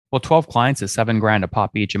Well, 12 clients is 7 grand a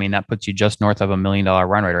pop each. I mean, that puts you just north of $1 million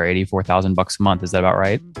run rate or 84,000 bucks a month. Is that about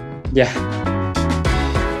right? Yeah.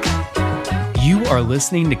 You are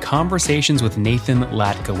listening to Conversations with Nathan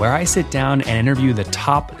Latka, where I sit down and interview the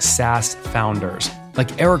top SaaS founders,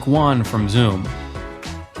 like Eric Yuan from Zoom.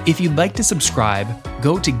 If you'd like to subscribe,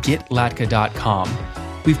 go to getlatka.com.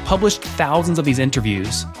 We've published thousands of these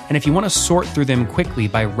interviews, and if you want to sort through them quickly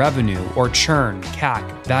by revenue or churn,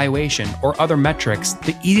 CAC, valuation, or other metrics,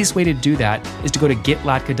 the easiest way to do that is to go to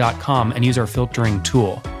getlatka.com and use our filtering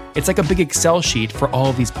tool. It's like a big Excel sheet for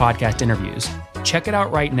all of these podcast interviews. Check it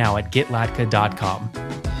out right now at getlatka.com.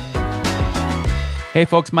 Hey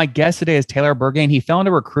folks, my guest today is Taylor Burgain. He fell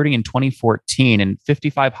into recruiting in 2014 and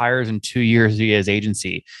 55 hires in 2 years via his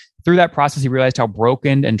agency. Through that process, he realized how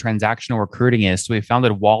broken and transactional recruiting is. So he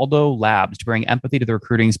founded Waldo Labs to bring empathy to the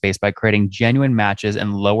recruiting space by creating genuine matches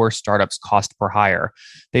and lower startups' cost per hire.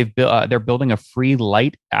 They're building a free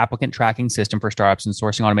light applicant tracking system for startups and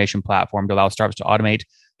sourcing automation platform to allow startups to automate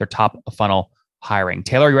their top funnel hiring.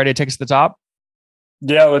 Taylor, you ready to take us to the top?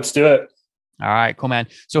 Yeah, let's do it. All right, cool, man.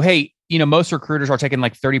 So, hey, most recruiters are taking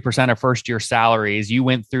like 30% of first year salaries. You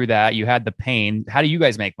went through that. You had the pain. How do you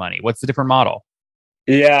guys make money? What's the different model?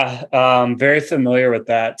 Yeah, very familiar with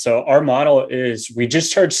that. So our model is we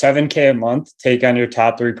just charge $7,000 a month, take on your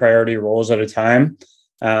top 3 priority roles at a time.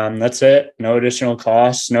 That's it. No additional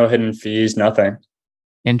costs, no hidden fees, nothing.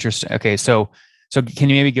 Interesting. Okay. So can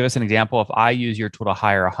you maybe give us an example? If I use your tool to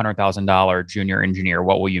hire a $100,000 junior engineer,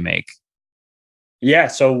 what will you make? Yeah.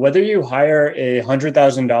 So whether you hire a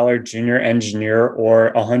 $100,000 junior engineer or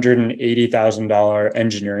a $180,000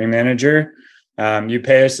 engineering manager, you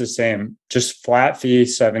pay us the same, just flat fee,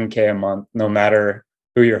 $7,000 a month, no matter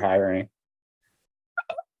who you're hiring.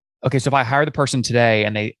 Okay. So if I hire the person today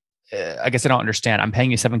and I guess I don't understand, I'm paying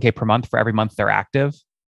you $7,000 per month for every month they're active?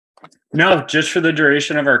 No, just for the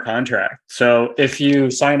duration of our contract. So if you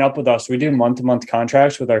sign up with us, we do month-to-month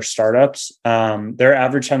contracts with our startups. Their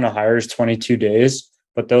average time to hire is 22 days,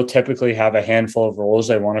 but they'll typically have a handful of roles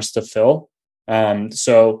they want us to fill.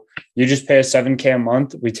 So you just pay us $7,000 a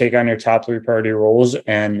month. We take on your top 3 priority roles,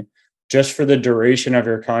 and just for the duration of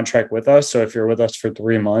your contract with us. So if you're with us for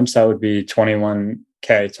 3 months, that would be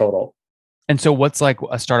 $21,000 total. And so what's like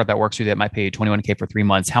a startup that works with you that might pay you $21,000 for 3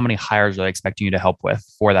 months? How many hires are they expecting you to help with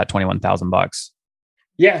for that $21,000?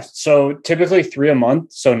 Yeah. So typically 3 a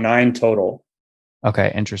month. So 9 total.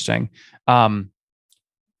 Okay. Interesting.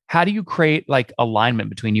 How do you create like alignment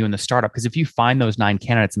between you and the startup? Because if you find those 9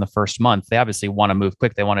 candidates in the first month, they obviously want to move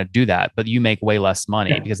quick. They want to do that, but you make way less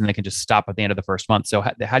money because then they can just stop at the end of the first month. So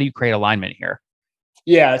how do you create alignment here?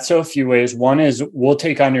 Yeah, so a few ways. One is we'll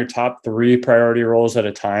take on your top 3 priority roles at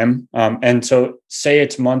a time. And so say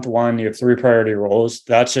it's month 1, you have 3 priority roles.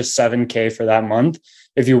 That's just $7,000 for that month.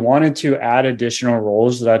 If you wanted to add additional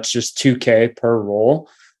roles, that's just $2,000 per role.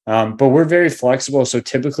 But we're very flexible. So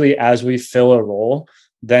typically as we fill a role,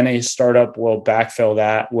 then a startup will backfill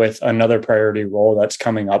that with another priority role that's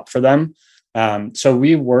coming up for them. So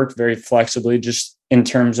we work very flexibly just in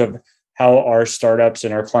terms of how our startups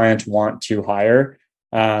and our clients want to hire.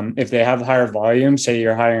 If they have higher volume, say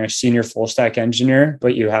you're hiring a senior full stack engineer,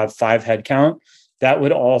 but you have 5 headcount, that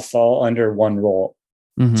would all fall under one role.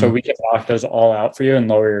 Mm-hmm. So we can knock those all out for you and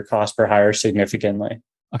lower your cost per hire significantly.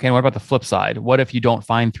 Okay. And what about the flip side? What if you don't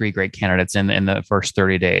find 3 great candidates in the first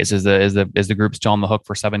 30 days? Is the group still on the hook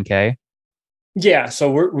for $7,000? Yeah.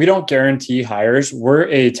 So we don't guarantee hires. We're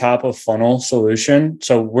a top of funnel solution.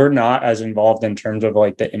 So we're not as involved in terms of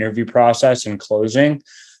like the interview process and closing.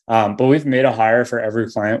 But we've made a hire for every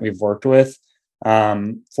client we've worked with.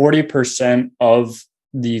 40% of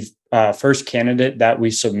the first candidate that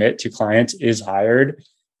we submit to clients is hired.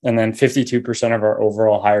 And then 52% of our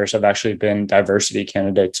overall hires have actually been diversity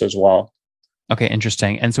candidates as well. Okay,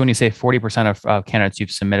 interesting. And so when you say 40% of candidates you've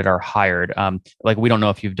submitted are hired, like we don't know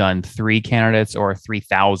if you've done 3 candidates or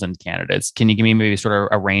 3,000 candidates. Can you give me maybe sort of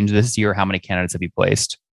a range this year? How many candidates have you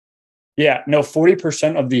placed? Yeah, no,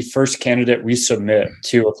 40% of the first candidate we submit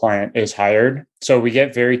to a client is hired. So we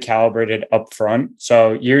get very calibrated upfront.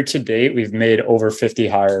 So year to date, we've made over 50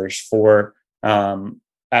 hires for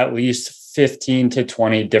at least 15 to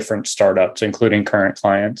 20 different startups, including current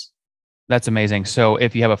clients. That's amazing. So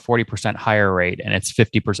if you have a 40% hire rate and it's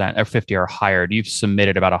 50% or 50 are hired, you've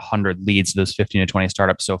submitted about 100 leads to those 15 to 20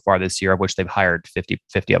 startups so far this year, of which they've hired 50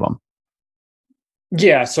 of them.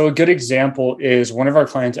 Yeah. So a good example is one of our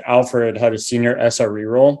clients, Alfred, had a senior SRE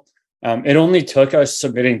role. It only took us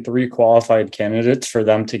submitting 3 qualified candidates for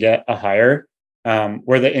them to get a hire,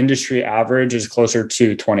 where the industry average is closer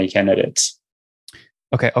to 20 candidates.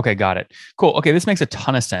 Okay, got it. Cool. Okay, this makes a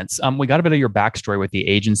ton of sense. We got a bit of your backstory with the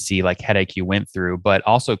agency like headache you went through, but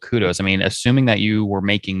also kudos. I mean, assuming that you were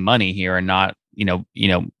making money here and not,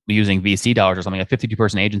 using VC dollars or something, a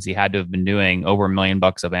 52-person agency had to have been doing over $1 million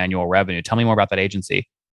of annual revenue. Tell me more about that agency.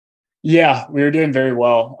 Yeah, we were doing very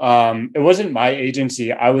well. It wasn't my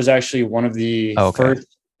agency. I was actually one of the first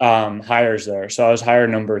hires there. So I was hire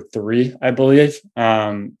number 3, I believe.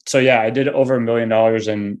 So yeah, I did over $1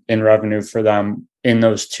 million in revenue for them in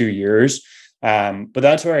those 2 years. But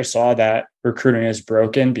that's where I saw that recruiting is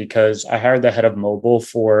broken, because I hired the head of mobile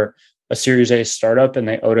for a Series A startup and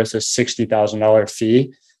they owed us a $60,000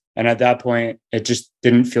 fee. And at that point, it just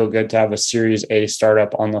didn't feel good to have a Series A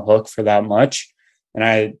startup on the hook for that much. And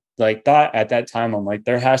I thought at that time, I'm like,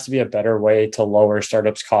 there has to be a better way to lower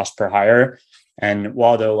startups' cost per hire. And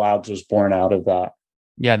Waldo Labs was born out of that.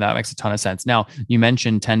 Yeah, that makes a ton of sense. Now, you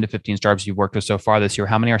mentioned 10 to 15 startups you've worked with so far this year.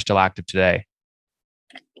 How many are still active today?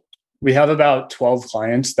 We have about 12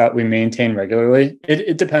 clients that we maintain regularly.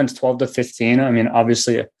 It depends, 12 to 15. I mean,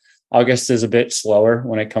 obviously, August is a bit slower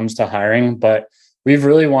when it comes to hiring, but we've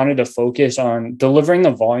really wanted to focus on delivering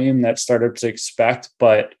the volume that startups expect,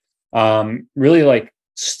 but really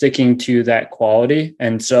sticking to that quality.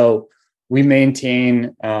 And so we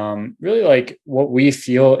maintain really what we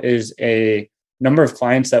feel is a number of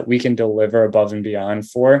clients that we can deliver above and beyond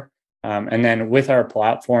for. And then with our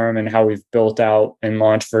platform and how we've built out and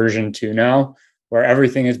launched version 2 now, where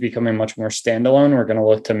everything is becoming much more standalone, we're going to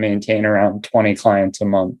look to maintain around 20 clients a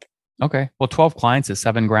month. Okay. Well, 12 clients is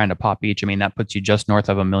 $7,000 a pop each. I mean, that puts you just north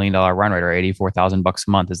of $1 million run rate, or $84,000 a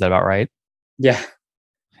month. Is that about right? Yeah.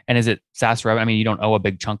 And is it SaaS revenue? I mean, you don't owe a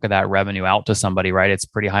big chunk of that revenue out to somebody, right? It's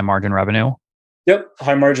pretty high margin revenue. Yep.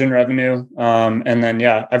 High margin revenue. And then,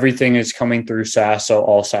 everything is coming through SaaS. So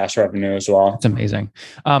all SaaS revenue as well. It's amazing.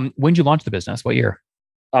 When did you launch the business? What year?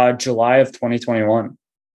 July of 2021.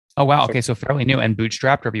 Oh, wow. Okay. So fairly new. And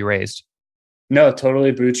bootstrapped, or have you raised? No,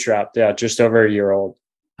 totally bootstrapped. Yeah. Just over a year old.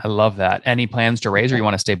 I love that. Any plans to raise, or you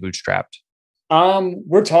want to stay bootstrapped?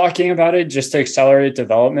 We're talking about it just to accelerate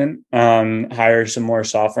development, hire some more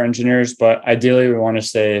software engineers, but ideally we want to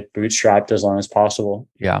stay bootstrapped as long as possible.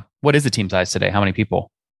 Yeah. What is the team size today? How many people?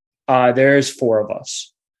 There's 4 of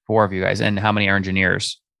us. 4 of you guys. And how many are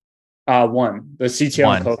engineers? 1, the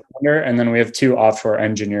CTO and co-founder, and then we have 2 offshore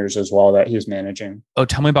engineers as well that he's managing. Oh,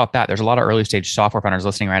 tell me about that. There's a lot of early stage software founders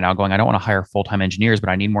listening right now going, I don't want to hire full-time engineers, but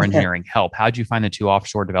I need more engineering help. How'd you find the 2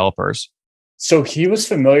 offshore developers? So he was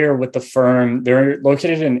familiar with the firm. They're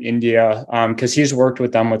located in India because he's worked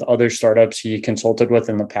with them with other startups he consulted with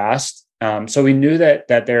in the past. So we knew that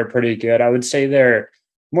they're pretty good. I would say they're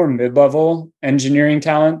more mid-level engineering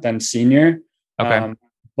talent than senior. Okay.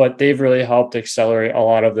 But they've really helped accelerate a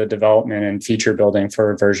lot of the development and feature building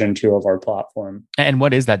for version 2 of our platform. And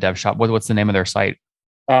what is that dev shop? What's the name of their site?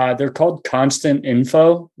 They're called Constant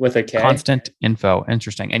Info with a K. Constant Info.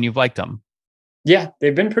 Interesting. And you've liked them? Yeah,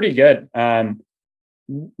 they've been pretty good.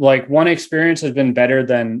 One experience has been better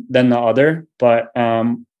than the other, but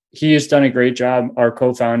he has done a great job, our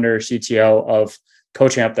co-founder, CTO, of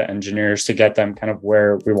coaching up the engineers to get them kind of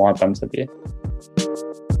where we want them to be.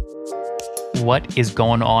 What is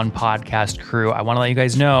going on, podcast crew? I want to let you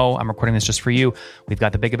guys know, I'm recording this just for you. We've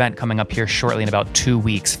got the big event coming up here shortly in about 2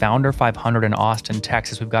 weeks. Founder 500 in Austin,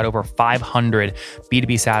 Texas. We've got over 500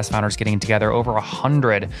 B2B SaaS founders getting together. Over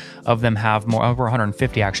 100 of them have more, over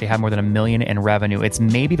 150 actually have more than $1 million in revenue. It's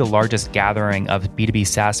maybe the largest gathering of B2B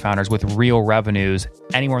SaaS founders with real revenues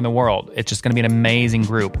anywhere in the world. It's just going to be an amazing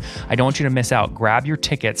group. I don't want you to miss out. Grab your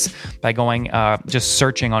tickets by going, just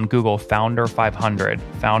searching on Google, Founder 500,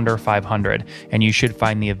 and you should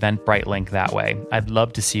find the Eventbrite link that way. I'd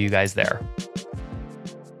love to see you guys there.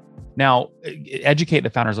 Now, educate the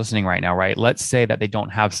founders listening right now, right? Let's say that they don't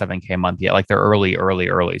have $7,000 a month yet, like they're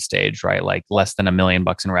early stage, right? Like less than $1 million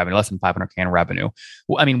in revenue, less than $500,000 in revenue.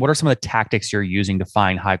 Well, I mean, what are some of the tactics you're using to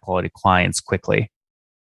find high quality clients quickly?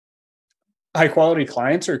 High quality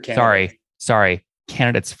clients or candidates? Sorry,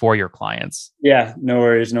 candidates for your clients. Yeah, no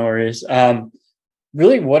worries.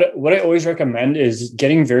 Really, what I always recommend is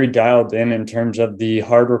getting very dialed in terms of the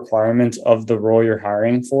hard requirements of the role you're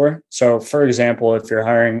hiring for. So, for example, if you're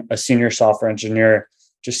hiring a senior software engineer,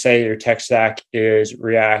 just say your tech stack is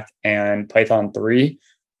React and Python 3,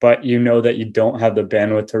 but you know that you don't have the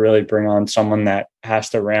bandwidth to really bring on someone that has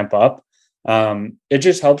to ramp up. It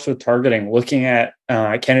just helps with targeting, looking at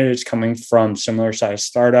candidates coming from similar sized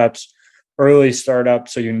startups, early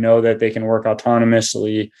startups, so you know that they can work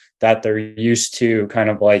autonomously, that they're used to kind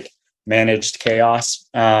of like managed chaos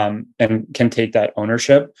and can take that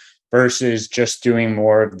ownership, versus just doing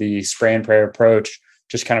more of the spray and pray approach,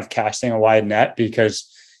 just kind of casting a wide net,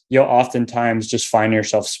 because you'll oftentimes just find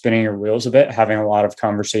yourself spinning your wheels a bit, having a lot of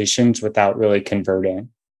conversations without really converting.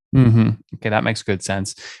 Okay, that makes good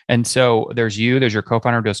sense. And so there's your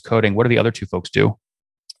co-founder who does coding. What do the other two folks do?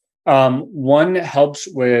 One helps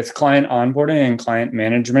with client onboarding and client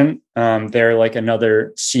management. They're like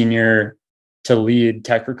another senior to lead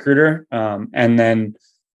tech recruiter. And then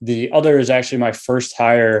the other is actually my first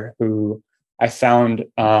hire, who I found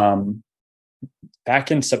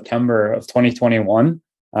back in September of 2021.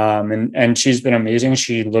 And she's been amazing.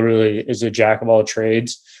 She literally is a jack of all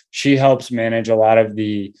trades. She helps manage a lot of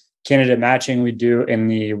the candidate matching we do in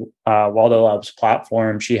the Waldo Labs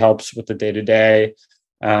platform. She helps with the day-to-day,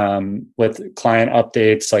 with client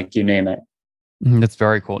updates, like you name it. That's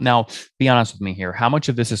very cool. Now, be honest with me here. How much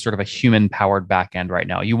of this is sort of a human-powered backend right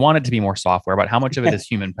now? You want it to be more software, but how much of it is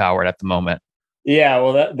human-powered at the moment? Yeah,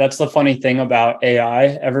 well, that's the funny thing about AI.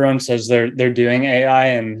 Everyone says they're doing AI,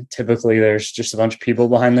 and typically there's just a bunch of people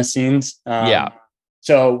behind the scenes. Yeah.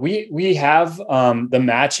 So we have the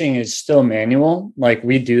matching is still manual. Like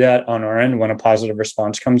we do that on our end when a positive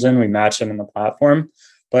response comes in, we match them in the platform.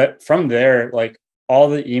 But from there, like all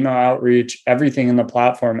the email outreach, everything in the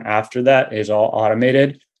platform after that is all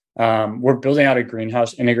automated. We're building out a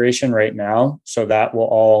greenhouse integration right now, so that will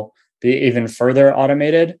all be even further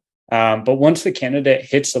automated. But once the candidate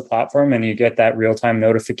hits the platform and you get that real-time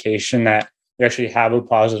notification that you actually have a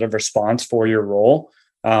positive response for your role,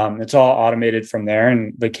 it's all automated from there,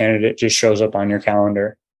 and the candidate just shows up on your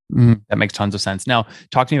calendar. That makes tons of sense. Now,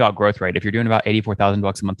 talk to me about growth rate. If you're doing about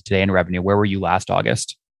 $84,000 a month today in revenue, where were you last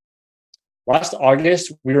August? Last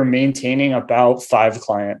August, we were maintaining about 5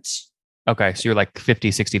 clients. Okay. So you're like 50,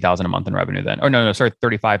 60,000 a month in revenue then. Or no, sorry,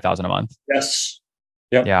 35,000 a month. Yes.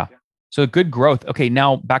 Yep. Yeah. So good growth. Okay.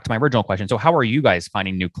 Now back to my original question. So how are you guys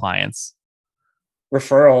finding new clients?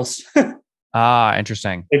 Referrals.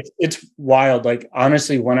 Interesting. It's wild. Like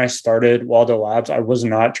honestly, when I started Waldo Labs, I was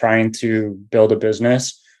not trying to build a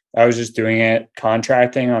business. I was just doing it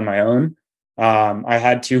contracting on my own. I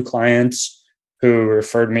had 2 clients who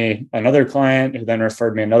referred me another client, who then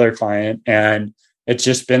referred me another client. And it's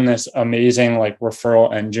just been this amazing like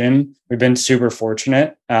referral engine. We've been super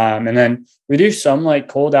fortunate. And then we do some like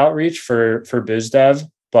cold outreach for biz dev,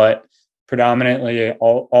 but predominantly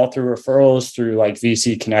all through referrals, through like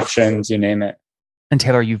VC connections, you name it. And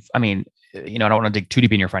Taylor, I don't want to dig too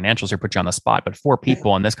deep in your financials or put you on the spot, but 4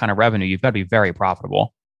 people and this kind of revenue, you've got to be very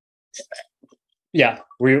profitable. Yeah,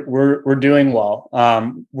 we're doing well.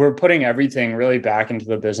 We're putting everything really back into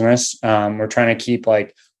the business. We're trying to keep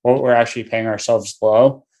like what we're actually paying ourselves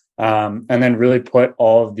low, and then really put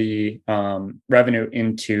all of the revenue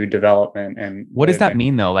into development. And what does that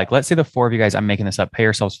mean though? Like, let's say the 4 of you guys, I'm making this up, pay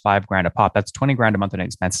yourselves $5,000 a pop. That's 20 grand a month in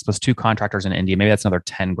expenses plus 2 contractors in India. Maybe that's another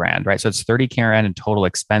 10 grand, right? So it's 30 grand in total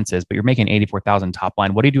expenses, but you're making 84,000 top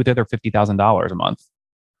line. What do you do with the other $50,000 a month?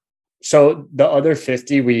 So the other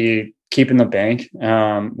 50 we keep in the bank.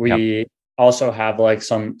 We also have like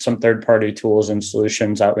some third-party tools and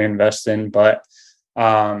solutions that we invest in, but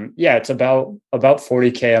it's about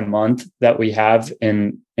 40K a month that we have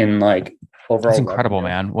in like overall. That's incredible,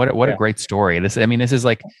 man. What a great story. This is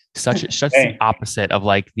like such the opposite of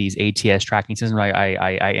like these ATS tracking systems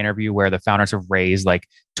I interview where the founders have raised like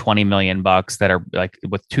 20 million bucks that are like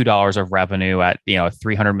with $2 of revenue at,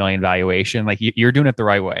 300 million valuation. Like you're doing it the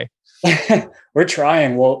right way. We're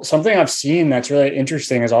trying. Well, something I've seen that's really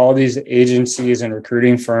interesting is all these agencies and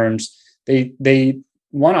recruiting firms, they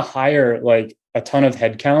want to hire like a ton of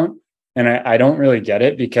headcount. And I don't really get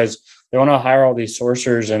it, because they want to hire all these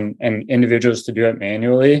sourcers and individuals to do it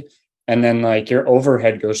manually. And then like your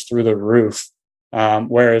overhead goes through the roof.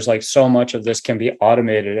 Whereas like so much of this can be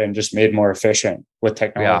automated and just made more efficient with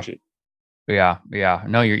technology. Yeah.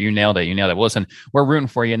 No, you nailed it. Well, listen, we're rooting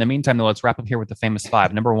for you. In the meantime, though, let's wrap up here with the famous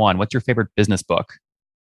 5. Number 1, what's your favorite business book?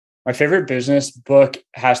 My favorite business book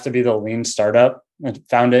has to be The Lean Startup. I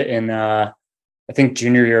found it in, I think,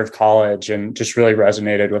 junior year of college, and just really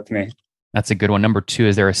resonated with me. That's a good one. Number 2,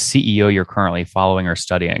 is there a CEO you're currently following or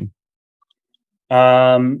studying?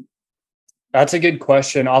 That's a good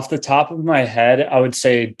question. Off the top of my head, I would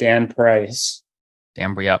say Dan Price.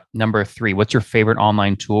 Yep. Number 3, what's your favorite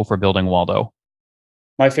online tool for building Waldo?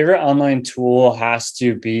 My favorite online tool has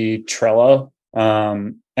to be Trello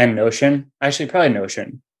and Notion. Actually, probably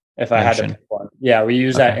Notion, if I had to pick one. Yeah, we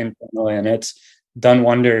use that internally, and it's done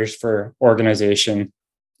wonders for organization.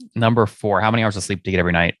 Number 4, how many hours of sleep do you get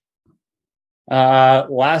every night?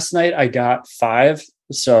 Last night I got 5.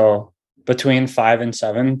 So between 5 and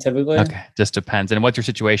 7, typically. Okay. Just depends. And what's your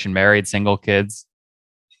situation? Married, single, kids?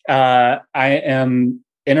 I am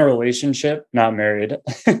in a relationship, not married.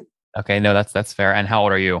 Okay. No, that's fair. And how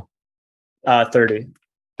old are you? 30.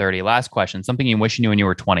 30. Last question. Something you wish you knew when you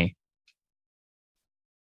were 20.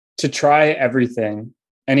 To try everything.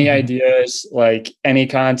 Any ideas, like any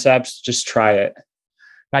concepts, just try it.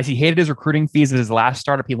 Guys, he hated his recruiting fees at his last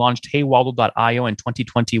startup. He launched HeyWaldo.io in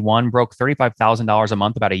 2021, broke $35,000 a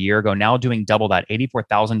month about a year ago, now doing double that,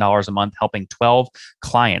 $84,000 a month, helping 12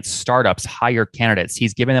 clients, startups, hire candidates.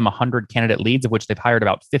 He's given them 100 candidate leads, of which they've hired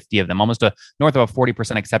about 50 of them, almost north of a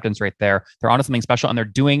 40% acceptance rate there. They're onto something special, and they're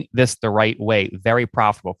doing this the right way. Very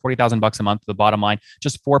profitable, $40,000 a month to the bottom line.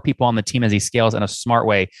 Just 4 people on the team as he scales in a smart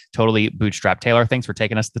way, totally bootstrapped. Taylor, thanks for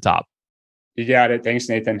taking us to the top. You got it. Thanks,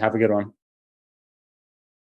 Nathan. Have a good one.